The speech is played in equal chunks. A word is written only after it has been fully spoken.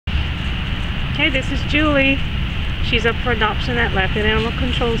Hey, this is Julie. She's up for adoption at Lafayette Animal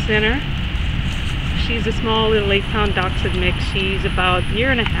Control Center. She's a small little 8-pound Dachshund mix. She's about a year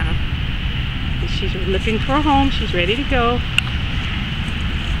and a half. She's looking for a home. She's ready to go.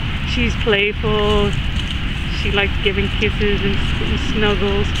 She's playful. She likes giving kisses and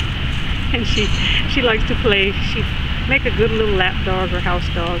snuggles. And she likes to play. She make a good little lap dog or house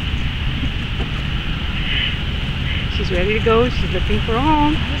dog. She's ready to go. She's looking for a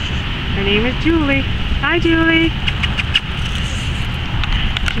home. Her name is Julie. Hi, Julie.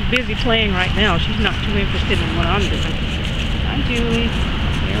 She's busy playing right now. She's not too interested in what I'm doing. Hi, Julie.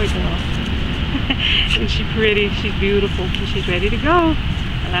 There we go. And she's pretty. She's beautiful. And she's ready to go.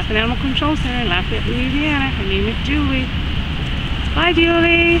 At Lafayette Animal Control Center in Lafayette, Louisiana. Her name is Julie. Bye,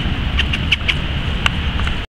 Julie.